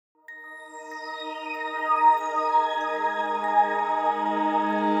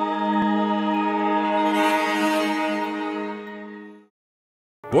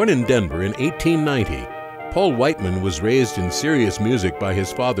Born in Denver in 1890, Paul Whiteman was raised in serious music by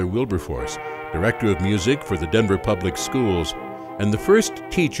his father Wilberforce, director of music for the Denver Public Schools, and the first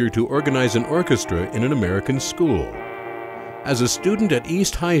teacher to organize an orchestra in an American school. As a student at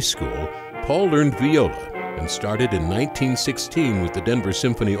East High School, Paul learned viola and started in 1916 with the Denver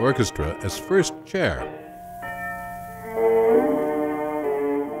Symphony Orchestra as first chair.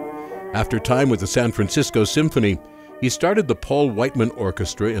 After time with the San Francisco Symphony, he started the Paul Whiteman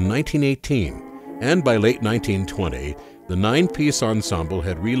Orchestra in 1918, and by late 1920, the 9-piece ensemble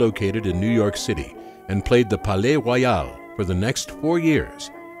had relocated in New York City and played the Palais Royal for the next 4 years,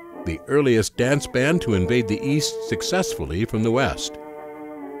 the earliest dance band to invade the East successfully from the West.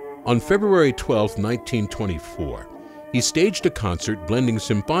 On February 12, 1924, he staged a concert blending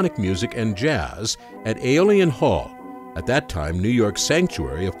symphonic music and jazz at Aeolian Hall, at that time New York's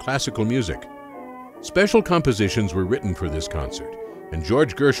sanctuary of classical music. Special compositions were written for this concert, and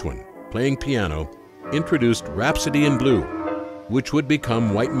George Gershwin, playing piano, introduced Rhapsody in Blue, which would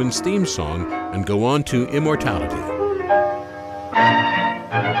become Whiteman's theme song and go on to immortality.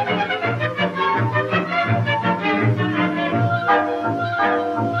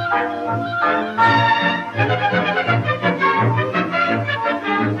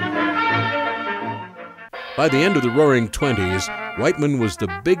 By the end of the Roaring '20s, Whiteman was the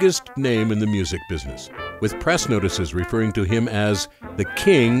biggest name in the music business, with press notices referring to him as the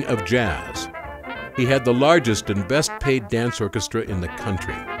King of Jazz. He had the largest and best-paid dance orchestra in the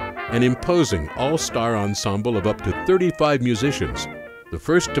country, an imposing all-star ensemble of up to 35 musicians, the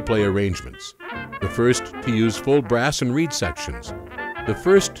first to play arrangements, the first to use full brass and reed sections, the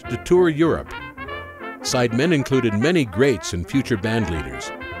first to tour Europe. Sidemen included many greats and future band leaders: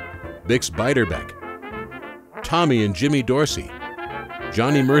 Bix Beiderbecke, Tommy and Jimmy Dorsey,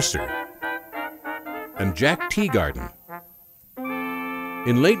 Johnny Mercer, and Jack Teagarden.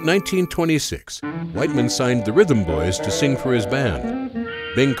 In late 1926, Whiteman signed the Rhythm Boys to sing for his band.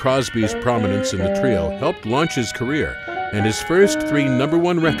 Bing Crosby's prominence in the trio helped launch his career, and his first 3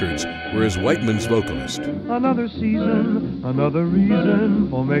 #1 records were as Whiteman's vocalist. Another season, another reason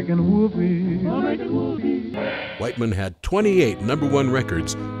for making whoopee. Whiteman had 28 #1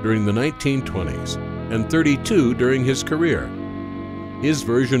 records during the 1920s and 32 during his career. His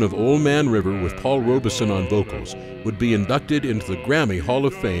version of Old Man River with Paul Robeson on vocals would be inducted into the Grammy Hall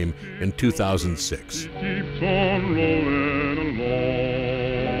of Fame in 2006.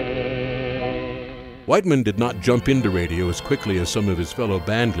 Whiteman did not jump into radio as quickly as some of his fellow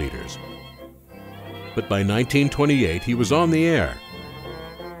band leaders, but by 1928 he was on the air.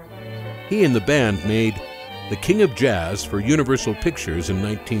 He and the band made The King of Jazz for Universal Pictures in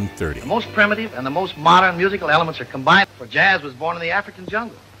 1930. The most primitive and the most modern musical elements are combined, for jazz was born in the African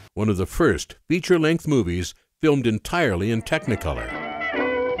jungle. One of the first feature-length movies filmed entirely in Technicolor.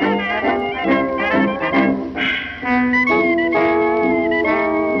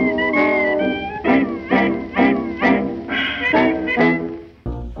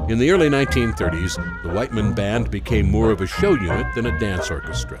 In the early 1930s, the Whiteman Band became more of a show unit than a dance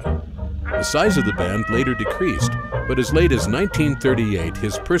orchestra. The size of the band later decreased, but as late as 1938,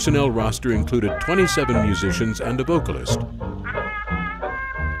 his personnel roster included 27 musicians and a vocalist.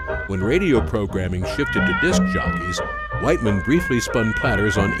 When radio programming shifted to disc jockeys, Whiteman briefly spun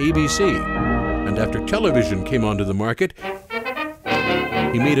platters on ABC, and after television came onto the market,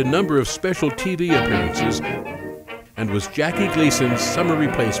 he made a number of special TV appearances and was Jackie Gleason's summer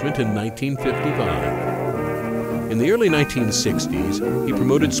replacement in 1955. In the early 1960s, he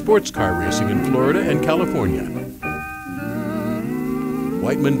promoted sports car racing in Florida and California.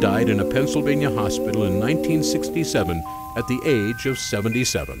 Whiteman died in a Pennsylvania hospital in 1967 at the age of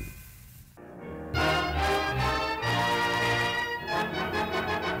 77.